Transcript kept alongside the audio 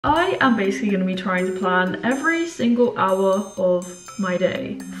I am basically going to be trying to plan every single hour of my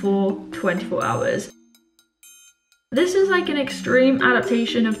day for 24 hours. This is like an extreme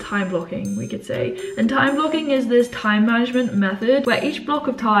adaptation of time blocking, we could say. And time blocking is this time management method where each block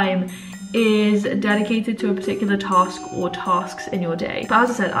of time is dedicated to a particular task or tasks in your day. But as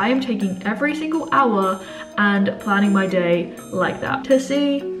I said, I am taking every single hour and planning my day like that to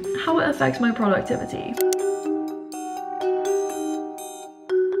see how it affects my productivity.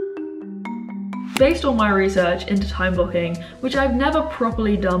 Based on my research into time blocking, which I've never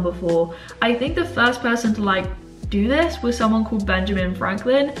properly done before, I think the first person to do this was someone called Benjamin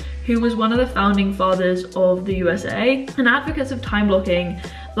Franklin, who was one of the founding fathers of the USA. And advocates of time blocking,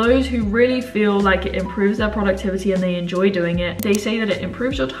 those who really feel like it improves their productivity and they enjoy doing it, they say that it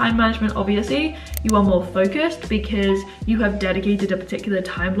improves your time management. Obviously, you are more focused because you have dedicated a particular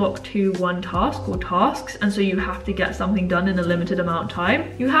time block to one task or tasks, and so you have to get something done in a limited amount of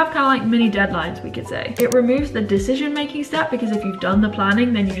time. You have kind of like mini deadlines, we could say. It removes the decision-making step because if you've done the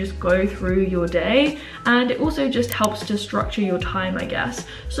planning, then you just go through your day, and it also just helps to structure your time, I guess.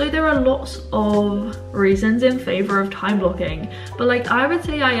 So there are lots of reasons in favor of time blocking, but I would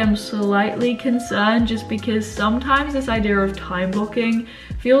say I am slightly concerned just because sometimes this idea of time blocking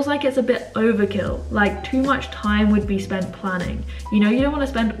feels like it's a bit overkill. Like too much time would be spent planning. You know, you don't want to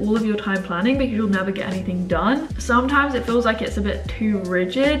spend all of your time planning because you'll never get anything done. Sometimes it feels like it's a bit too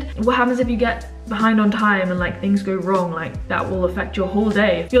rigid. What happens if you get behind on time and things go wrong? That will affect your whole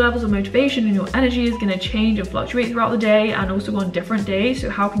day. Your levels of motivation and your energy is going to change and fluctuate throughout the day and also on different days. So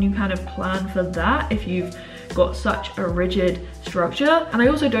how can you kind of plan for that if you've got such a rigid structure? And I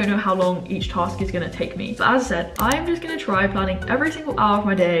also don't know how long each task is going to take me. But as I said, I'm just going to try planning every single hour of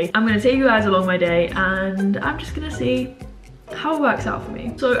my day. I'm going to take you guys along my day and I'm just going to see how it works out for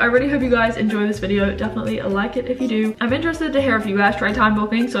me. So I really hope you guys enjoy this video. Definitely like it if you do. I'm interested to hear if you guys try time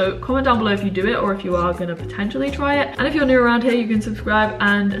blocking, so comment down below if you do it or if you are gonna potentially try it. And if you're new around here, you can subscribe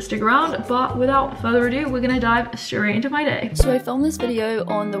and stick around. But without further ado, we're gonna dive straight into my day. So I filmed this video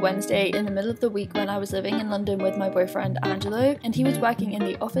on the Wednesday in the middle of the week when I was living in London with my boyfriend Angelo, and he was working in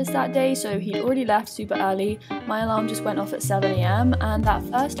the office that day, so he'd already left super early. My alarm just went off at 7 AM, and that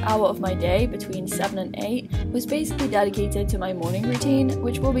first hour of my day between 7 and 8 was basically dedicated to my morning routine,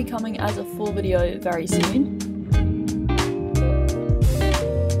 which will be coming as a full video very soon.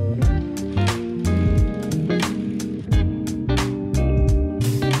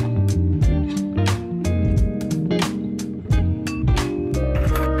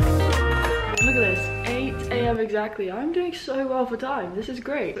 Look at this, 8 AM exactly. I'm doing so well for time. This is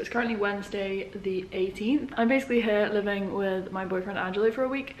great. It's currently Wednesday the 18th. I'm basically here living with my boyfriend Angelo for a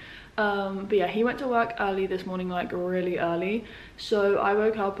week. But yeah, he went to work early this morning, really early, so I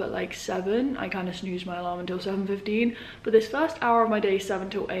woke up at 7. I kind of snoozed my alarm until 7:15, but this first hour of my day, 7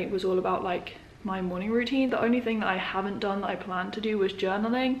 till 8, was all about my morning routine. The only thing that I haven't done that I planned to do was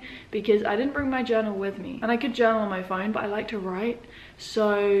journaling, because I didn't bring my journal with me, and I could journal on my phone, but I like to write.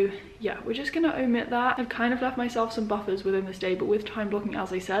 So yeah, we're just gonna omit that. I've kind of left myself some buffers within this day, but with time blocking,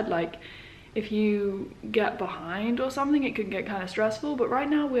 as I said, if you get behind or something, it could get kind of stressful. But right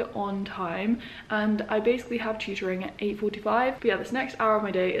now we're on time, and I basically have tutoring at 8:45. But yeah, this next hour of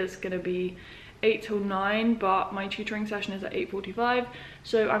my day is gonna be 8 till 9, but my tutoring session is at 8:45.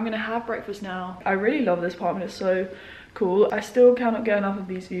 So I'm gonna have breakfast now. I really love this apartment, it's so cool. I still cannot get enough of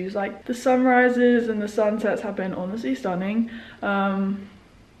these views. The sunrises and the sunsets have been honestly stunning.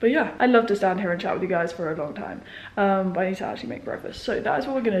 But yeah, I'd love to stand here and chat with you guys for a long time, but I need to actually make breakfast. So that is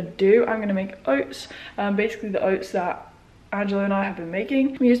what we're gonna do. I'm gonna make oats, basically the oats that Angelo and I have been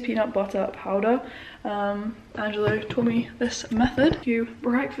making. We use peanut butter powder. Angelo taught me this method. Do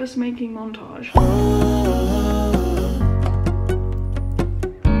breakfast making montage.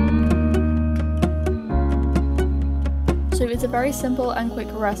 So it's a very simple and quick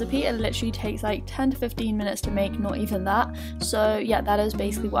recipe. It literally takes 10 to 15 minutes to make, not even that. So yeah, that is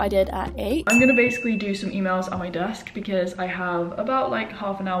basically what I did at 8. I'm gonna basically do some emails at my desk because I have about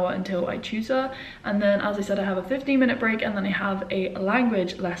half an hour until I tutor, and then as I said, I have a 15-minute break, and then I have a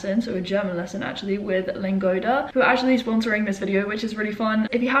language lesson, so a German lesson actually, with Lingoda, who are actually sponsoring this video, which is really fun.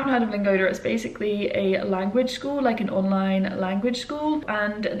 If you haven't heard of Lingoda, it's basically a language school, an online language school,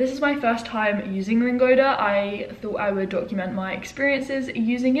 and this is my first time using Lingoda. I thought I would document my experiences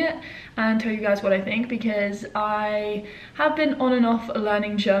using it and tell you guys what I think, because I have been on and off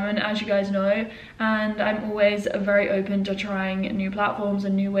learning German, as you guys know, and I'm always very open to trying new platforms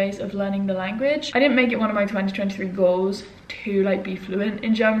and new ways of learning the language. I didn't make it one of my 2023 goals to be fluent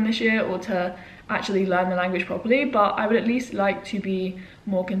in German this year or to actually learn the language properly, but I would at least like to be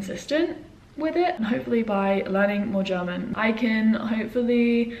more consistent with it, and hopefully by learning more German I can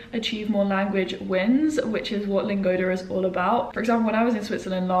hopefully achieve more language wins, which is what Lingoda is all about. For example, when I was in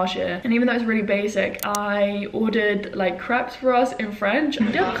Switzerland last year, and even though it's really basic, I ordered like crepes for us in French.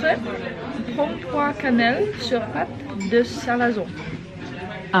 Deux crêpes, 33 cannelle sur pâte de salaison.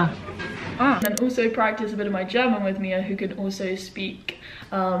 And also practice a bit of my German with Mia, who can also speak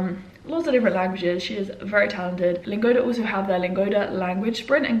lots of different languages. She is very talented. Lingoda also have their Lingoda language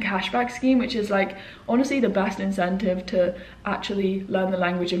sprint and cashback scheme, which is like honestly the best incentive to actually learn the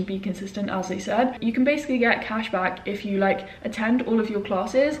language and be consistent, as they said. You can basically get cashback if you like attend all of your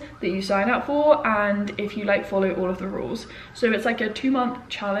classes that you sign up for, and if you like follow all of the rules. So it's like a 2-month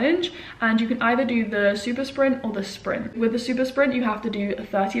challenge, and you can either do the super sprint or the sprint. With the super sprint you have to do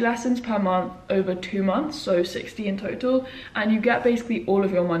 30 lessons per month over 2 months, so 60 in total, and you get basically all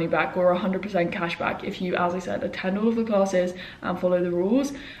of your money back, or 100% cash back, if you, as I said, attend all of the classes and follow the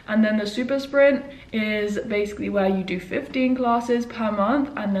rules. And then the super sprint is basically where you do 15 classes per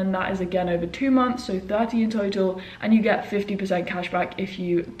month, and then that is again over 2 months, so 30 in total, and you get 50% cash back if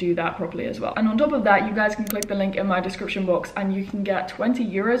you do that properly as well. And on top of that, you guys can click the link in my description box and you can get 20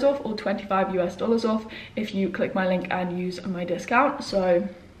 euros off or $25 US off if you click my link and use my discount. So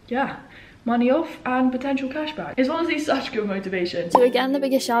yeah, money off and potential cashback. It's honestly such good motivation. So again, the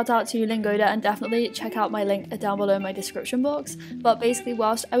biggest shout out to Lingoda, and definitely check out my link down below in my description box. But basically,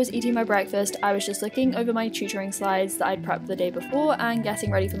 whilst I was eating my breakfast, I was just looking over my tutoring slides that I'd prepped the day before and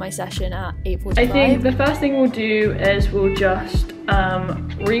getting ready for my session at 8:45. I think the first thing we'll do is we'll just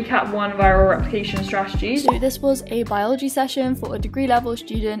recap one viral replication strategy. So this was a biology session for a degree level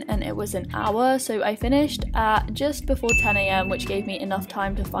student, and it was an hour, so I finished at just before 10 AM, which gave me enough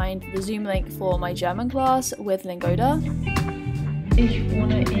time to find the Zoom link for my German class with Lingoda. Ich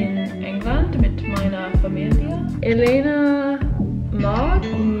wohne in England mit meiner Familie. Elena mag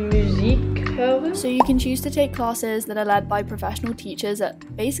Musik hören. So you can choose to take classes that are led by professional teachers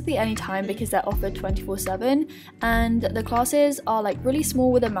at basically any time, because they're offered 24/7, and the classes are like really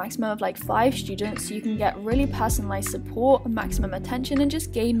small with a maximum of like 5 students, so you can get really personalized support, maximum attention, and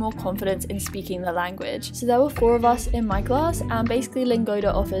just gain more confidence in speaking the language. So there were 4 of us in my class, and basically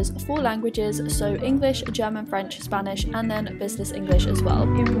Lingoda offers 4 languages, so English, German, French, Spanish, and then business English as well.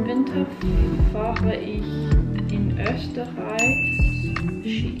 Im Winter fahre ich in Österreich.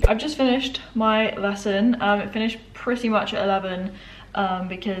 I've just finished my lesson. It finished pretty much at 11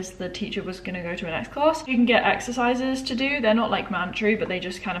 because the teacher was going to go to a next class. You can get exercises to do. They're not like mandatory, but they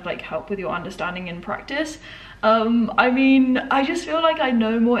just kind of like help with your understanding and practice. I mean, I just feel like I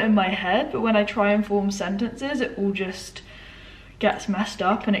know more in my head, but when I try and form sentences, it all just gets messed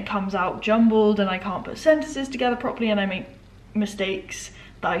up and it comes out jumbled, and I can't put sentences together properly, and I make mistakes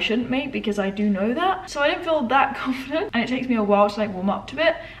that I shouldn't make because I do know that. So I didn't feel that confident, and it takes me a while to like warm up to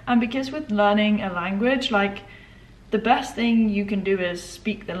it. And because with learning a language, like the best thing you can do is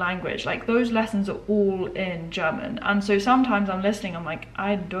speak the language. Like those lessons are all in German, and so sometimes I'm listening, I'm like,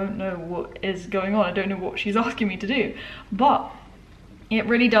 I don't know what is going on, I don't know what she's asking me to do. But it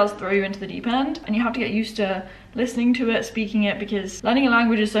really does throw you into the deep end, and you have to get used to listening to it, speaking it, because learning a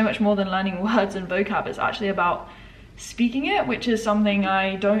language is so much more than learning words and vocab. It's actually about speaking it, which is something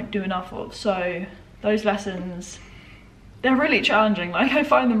I don't do enough of. So those lessons, they're really challenging. Like I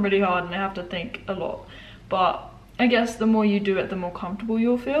find them really hard and I have to think a lot, but I guess the more you do it, the more comfortable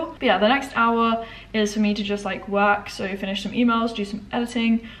you'll feel. But yeah, the next hour is for me to just like work, so finish some emails, do some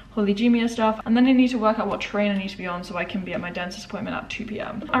editing, Holy Gmail stuff, and then I need to work out what train I need to be on so I can be at my dentist appointment at 2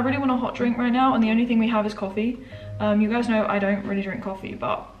 PM. I really want a hot drink right now, and the only thing we have is coffee. You guys know I don't really drink coffee,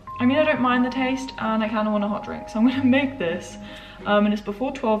 but I mean, I don't mind the taste, and I kind of want a hot drink, so I'm gonna make this. And it's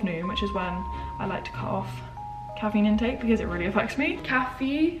before 12 noon, which is when I like to cut off caffeine intake because it really affects me.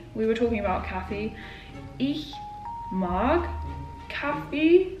 Kaffee, we were talking about Kaffee. Ich mag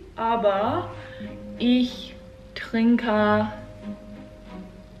Kaffee, aber ich trinke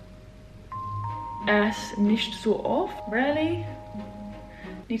es nicht so oft. Rarely?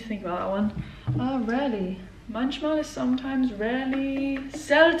 Need to think about that one. Rarely. Manchmal is sometimes, rarely,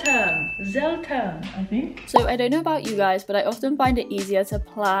 selten, I think. So I don't know about you guys, but I often find it easier to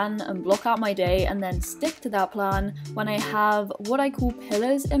plan and block out my day and then stick to that plan when I have what I call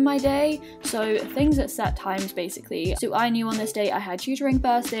pillars in my day. So things at set times basically. So I knew on this day I had tutoring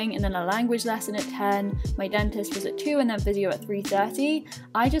first thing, and then a language lesson at 10, my dentist was at 2, and then physio at 3:30.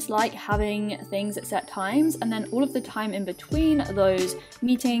 I just like having things at set times, and then all of the time in between those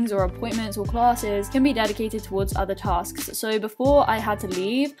meetings or appointments or classes can be dedicated towards other tasks. So before I had to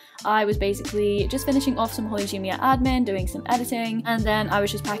leave, I was basically just finishing off some Holy Jumia admin, doing some editing, and then I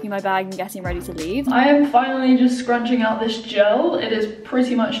was just packing my bag and getting ready to leave. I am finally just scrunching out this gel. It is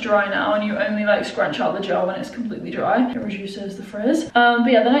pretty much dry now, and you only like scrunch out the gel when it's completely dry. It reduces the frizz.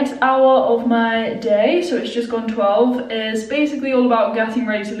 But yeah, the next hour of my day, so it's just gone 12, is basically all about getting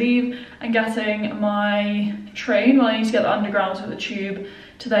ready to leave and getting my train. Well, I need to get the underground, so the tube,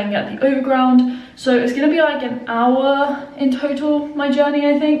 to then get the overground. So it's gonna be like an hour in total, my journey,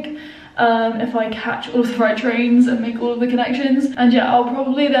 I think, if I catch all of the right trains and make all of the connections. And yeah, I'll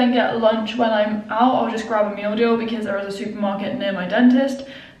probably then get lunch when I'm out. I'll just grab a meal deal because there is a supermarket near my dentist.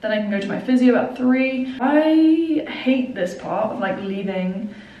 Then I can go to my physio at 3. I hate this part of like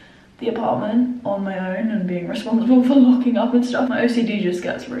leaving the apartment on my own and being responsible for locking up and stuff. My OCD just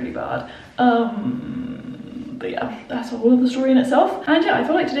gets really bad. But yeah, that's all of the story in itself. And yeah, I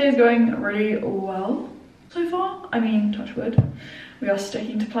feel like today is going really well so far. I mean, touch wood, we are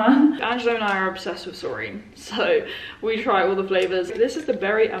sticking to plan. Angelo and I are obsessed with Soreen, so we try all the flavors. This is the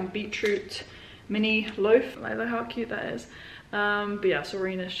berry and beetroot mini loaf. I like how cute that is. But yeah,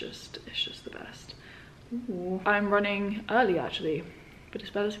 Soreen is just, it's just the best. Ooh. I'm running early actually, but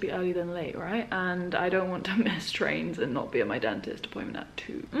it's better to be early than late, right? And I don't want to miss trains and not be at my dentist appointment at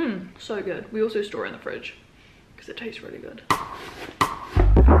 2. So good. We also store it in the fridge because it tastes really good.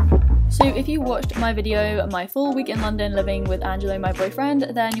 So if you watched my video, my full week in London living with Angelo, my boyfriend,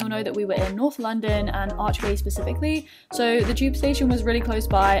 then you'll know that we were in North London and Archway specifically. So the tube station was really close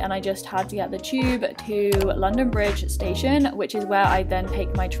by and I just had to get the tube to London Bridge station, which is where I then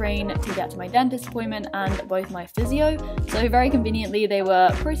take my train to get to my dentist appointment and both my physio. So very conveniently, they were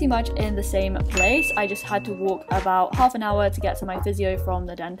pretty much in the same place. I just had to walk about half an hour to get to my physio from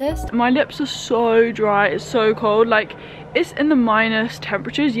the dentist. My lips are so dry, it's so cold. Like, it's in the minus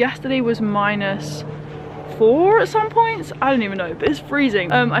temperatures. Yesterday was -4 at some points. I don't even know, but it's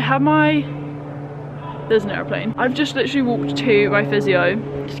freezing. I have my, there's an airplane. I've just literally walked to my physio.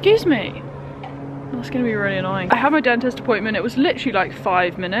 Excuse me. That's gonna be really annoying. I had my dentist appointment. It was literally like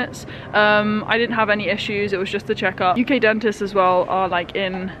 5 minutes. I didn't have any issues. It was just the checkup. UK dentists as well are like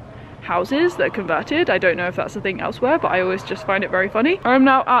in houses that are converted. I don't know if that's a thing elsewhere, but I always just find it very funny. I'm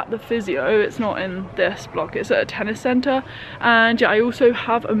now at the physio. It's not in this block, it's at a tennis center. And yeah, I also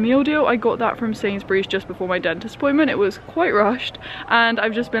have a meal deal. I got that from Sainsbury's just before my dentist appointment. It was quite rushed, and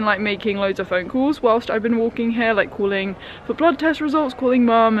I've just been like making loads of phone calls whilst I've been walking here, like calling for blood test results, calling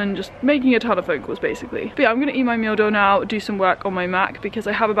mum, and just making a ton of phone calls basically. But yeah, I'm gonna eat my meal deal now, do some work on my Mac because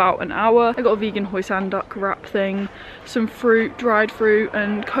I have about an hour. I got a vegan hoisin duck wrap thing, some fruit, dried fruit,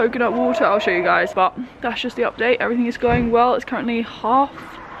 and coconut water. I'll show you guys, but that's just the update. Everything is going well. It's currently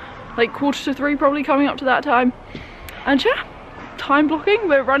like 2:45 probably, coming up to that time. And yeah, time blocking,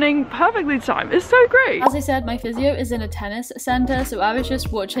 we're running perfectly to time. It's so great. As I said, my physio is in a tennis center, so I was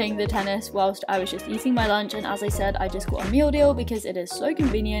just watching the tennis whilst I was just eating my lunch. And as I said, I just got a meal deal because it is so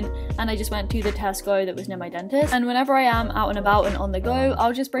convenient, and I just went to the Tesco that was near my dentist. And whenever I am out and about and on the go,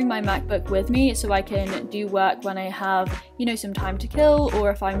 I'll just bring my MacBook with me so I can do work when I have, you know, some time to kill,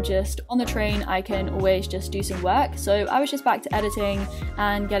 or if I'm just on the train, I can always just do some work. So I was just back to editing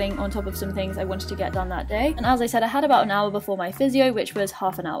and getting on top of some things I wanted to get done that day. And as I said, I had about an hour before my physio, which was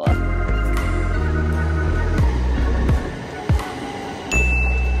half an hour.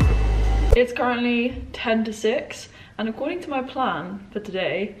 It's currently 10 to 6, and according to my plan for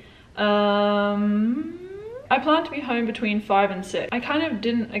today, I planned to be home between 5 and 6. I kind of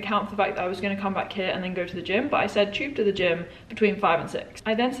didn't account for the fact that I was going to come back here and then go to the gym, but I said tube to the gym between 5 and 6.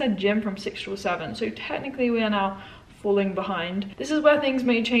 I then said gym from 6 till 7, so technically we are now falling behind. This is where things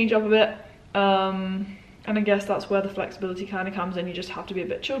may change up a bit. And I guess that's where the flexibility kind of comes in. You just have to be a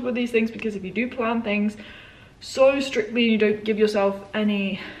bit chilled with these things, because if you do plan things so strictly and you don't give yourself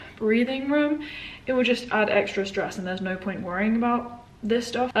any breathing room, it will just add extra stress, and there's no point worrying about this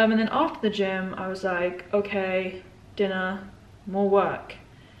stuff. And then after the gym, I was like, okay, dinner, more work,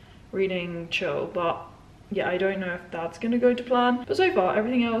 reading, chill. But yeah, I don't know if that's gonna go to plan. But so far,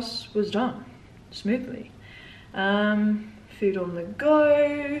 everything else was done smoothly. Food on the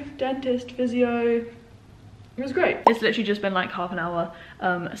go, dentist, physio. It was great. It's literally just been like half an hour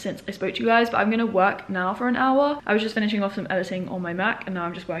since I spoke to you guys, but I'm gonna work now for an hour. I was just finishing off some editing on my Mac, and now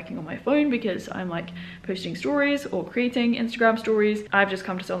I'm just working on my phone because I'm like posting stories or creating Instagram stories. I've just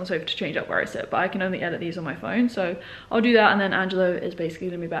come to sit on the sofa to change up where I sit, but I can only edit these on my phone, so I'll do that. And then Angelo is basically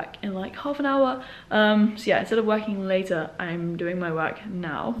gonna be back in like half an hour. So yeah, instead of working later, I'm doing my work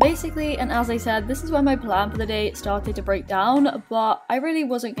now. Basically, and as I said, this is where my plan for the day started to break down, but I really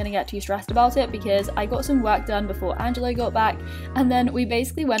wasn't gonna get too stressed about it because I got some work done before Angelo got back, and then we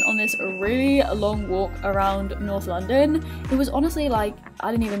basically went on this really long walk around North London. It was honestly like,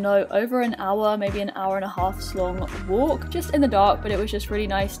 I don't even know, over an hour, maybe an hour and a half's long walk, just in the dark, but it was just really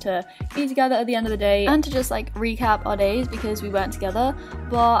nice to be together at the end of the day and to just like recap our days because we weren't together.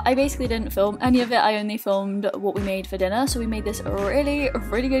 But I basically didn't film any of it, I only filmed what we made for dinner. So we made this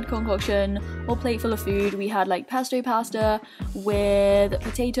really good concoction, whole plate full of food. We had like pesto pasta with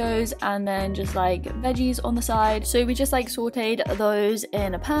potatoes and then just like veggies on the side. So we just like sauteed those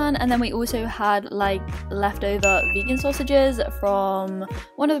in a pan, and then we also had like leftover vegan sausages from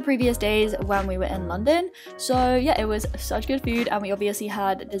one of the previous days when we were in London. So yeah, it was such good food, and we obviously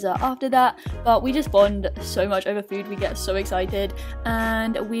had dessert after that, but we just bond so much over food. We get so excited,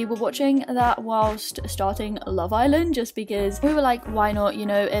 and we were watching that whilst starting Love Island just because we were like, why not, you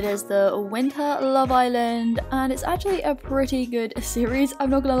know, it is the winter Love Island and it's actually a pretty good series, I'm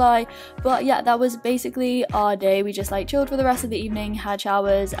not gonna lie. But yeah, that was basically our day. We just like chilled for the rest of the evening, had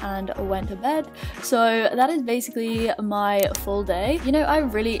showers and went to bed. So that is basically my full day. You know, I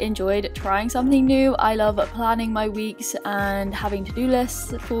really enjoyed trying something new. I love planning my weeks and having to-do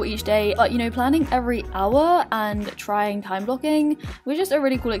lists for each day, but you know, planning every hour and trying time blocking was just a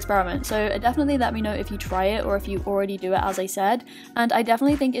really cool experiment. So definitely let me know if you try it or if you already do it, as I said. And I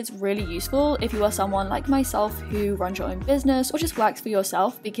definitely think it's really useful if you are someone like myself who runs your own business or just works for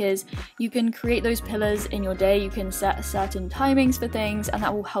yourself, because you can create those pillars in your day. You can set certain timings for things, and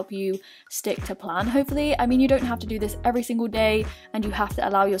that will help you stick to plan, hopefully. I mean, you don't have to do this every single day, and you have to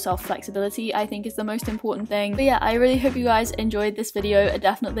allow yourself flexibility, I think, is the most important thing. But yeah, I really hope you guys enjoyed this video.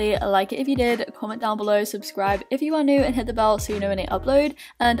 Definitely like it if you did, comment down below, subscribe if you are new, and hit the bell so you know when I upload.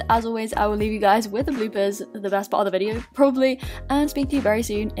 And as always, I will leave you guys with the bloopers, the best part of the video probably, and speak to you very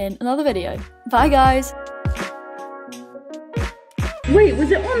soon in another video. Bye guys! Wait,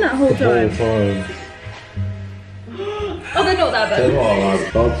 was it on that whole time? Oh, they're not that bad. They're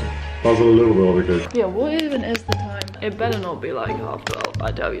not like that's a little bit of a good. Yeah, what even is the time? It better not be like 12:30,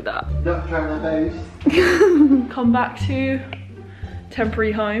 I tell you that. Don't try my face. Come back to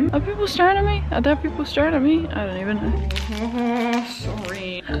temporary home. Are people staring at me? Are there people staring at me? I don't even know.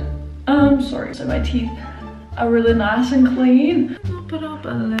 Sorry. Sorry. So my teeth are really nice and clean.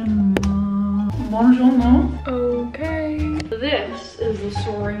 Bonjour. Okay. This is the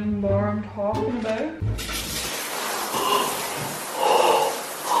serene bar I'm talking about.